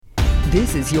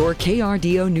This is your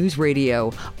KRDO News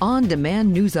Radio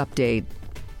on-demand news update.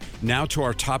 Now to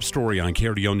our top story on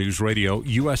KRDO News Radio.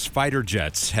 U.S. fighter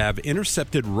jets have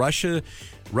intercepted Russian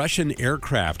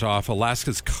aircraft off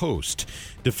Alaska's coast.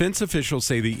 Defense officials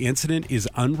say the incident is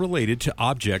unrelated to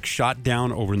objects shot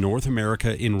down over North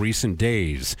America in recent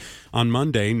days. On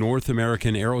Monday, North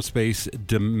American Aerospace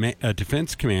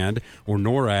Defense Command, or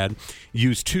NORAD,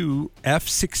 used two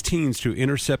F-16s to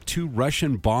intercept two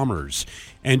Russian bombers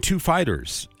and two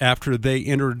fighters after they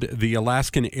entered the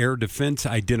Alaskan Air Defense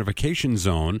Identification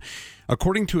Zone.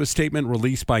 According to a statement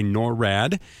released by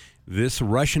NORAD, this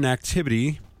Russian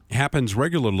activity happens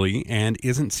regularly and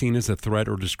isn't seen as a threat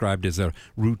or described as a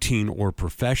routine or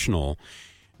professional.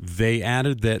 They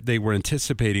added that they were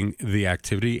anticipating the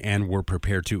activity and were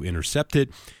prepared to intercept it.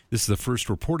 This is the first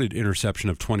reported interception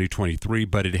of 2023,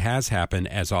 but it has happened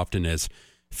as often as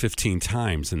 15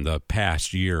 times in the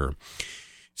past year.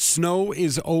 Snow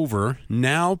is over.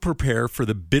 Now prepare for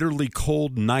the bitterly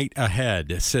cold night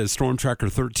ahead, says Storm Tracker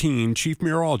 13 Chief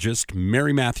Meteorologist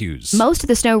Mary Matthews. Most of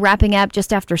the snow wrapping up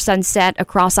just after sunset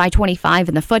across I-25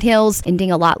 in the foothills,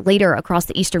 ending a lot later across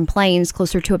the eastern plains,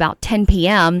 closer to about 10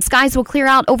 p.m. Skies will clear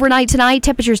out overnight tonight.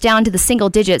 Temperatures down to the single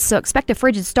digits, so expect a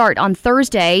frigid start on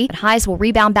Thursday. Highs will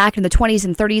rebound back in the 20s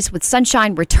and 30s with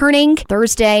sunshine returning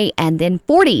Thursday, and then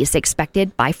 40s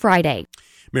expected by Friday.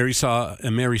 Mary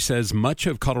says much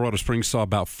of Colorado Springs saw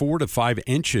about 4 to 5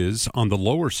 inches on the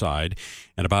lower side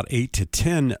and about 8 to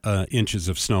 10 inches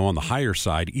of snow on the higher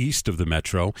side east of the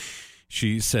metro.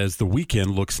 She says the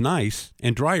weekend looks nice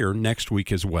and drier next week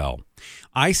as well.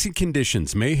 Icy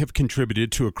conditions may have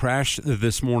contributed to a crash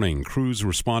this morning. Crews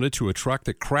responded to a truck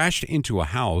that crashed into a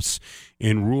house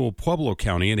in rural Pueblo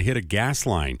County and hit a gas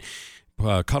line.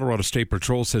 Colorado State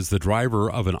Patrol says the driver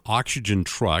of an oxygen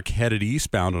truck headed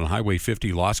eastbound on Highway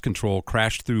 50 lost control,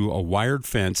 crashed through a wired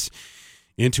fence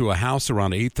into a house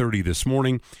around 8:30 this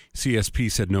morning. CSP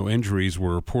said no injuries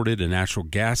were reported. A natural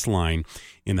gas line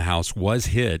in the house was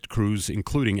hit. Crews,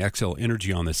 including XL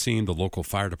Energy, on the scene. The local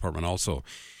fire department also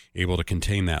able to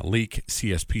contain that leak.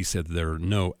 CSP said there are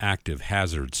no active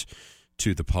hazards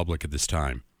to the public at this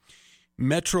time.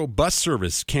 Metro bus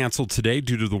service canceled today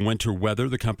due to the winter weather.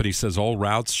 The company says all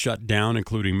routes shut down,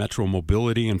 including Metro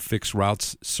Mobility and fixed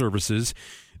routes services,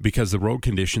 because of the road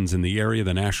conditions in the area.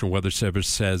 The National Weather Service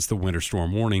says the winter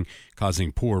storm warning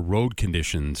causing poor road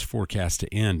conditions forecast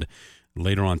to end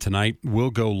later on tonight.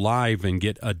 We'll go live and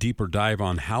get a deeper dive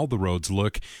on how the roads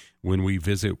look when we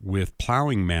visit with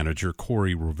plowing manager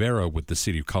Corey Rivera with the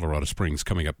City of Colorado Springs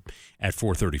coming up at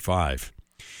 4:35.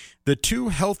 The two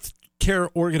health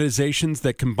care organizations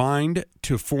that combined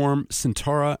to form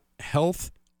Sentara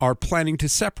Health are planning to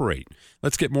separate.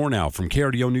 Let's get more now from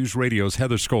KRDO News Radio's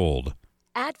Heather Skold.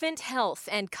 Advent Health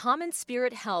and Common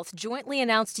Spirit Health jointly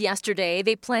announced yesterday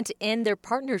they plan to end their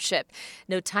partnership.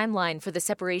 No timeline for the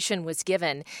separation was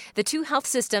given. The two health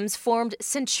systems formed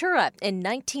Centura in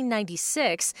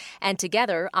 1996 and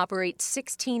together operate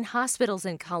 16 hospitals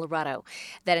in Colorado.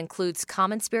 That includes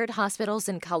Common Spirit hospitals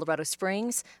in Colorado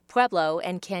Springs, Pueblo,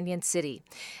 and Canyon City.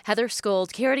 Heather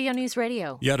Skold, KRDO News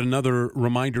Radio. Yet another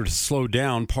reminder to slow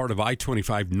down. Part of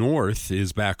I-25 North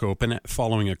is back open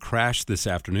following a crash this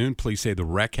afternoon. Police say the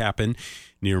wreck happened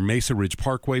near Mesa Ridge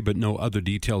Parkway, but no other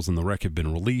details on the wreck have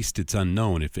been released. It's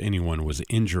unknown if anyone was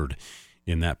injured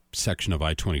in that section of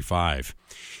I-25.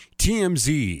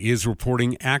 TMZ is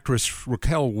reporting actress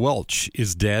Raquel Welch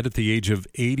is dead at the age of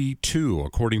 82.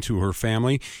 According to her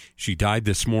family, she died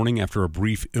this morning after a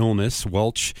brief illness.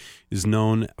 Welch is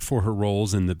known for her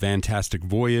roles in The Fantastic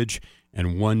Voyage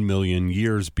and 1 Million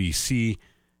Years BC.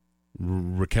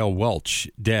 Raquel Welch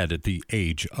dead at the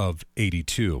age of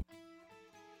 82.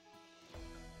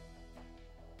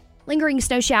 Lingering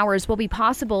snow showers will be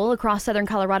possible across southern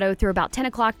Colorado through about 10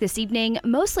 o'clock this evening,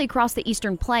 mostly across the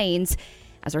eastern plains,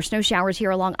 as our snow showers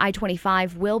here along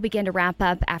I-25 will begin to wrap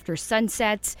up after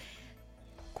sunset.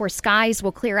 Of course, skies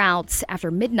will clear out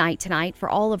after midnight tonight for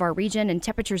all of our region, and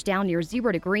temperatures down near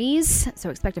 0 degrees, so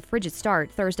expect a frigid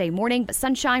start Thursday morning, but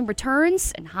sunshine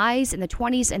returns and highs in the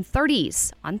 20s and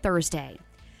 30s on Thursday.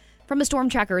 From the Storm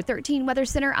Tracker 13 Weather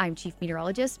Center, I'm Chief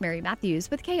Meteorologist Mary Matthews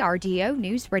with KRDO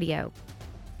News Radio.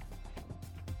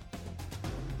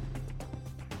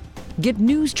 Get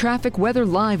news, traffic, weather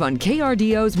live on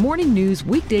KRDO's Morning News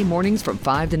weekday mornings from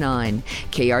 5 to 9.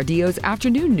 KRDO's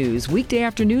Afternoon News weekday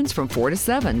afternoons from 4 to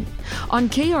 7. On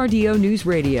KRDO News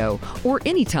Radio or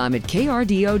anytime at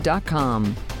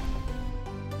krdo.com.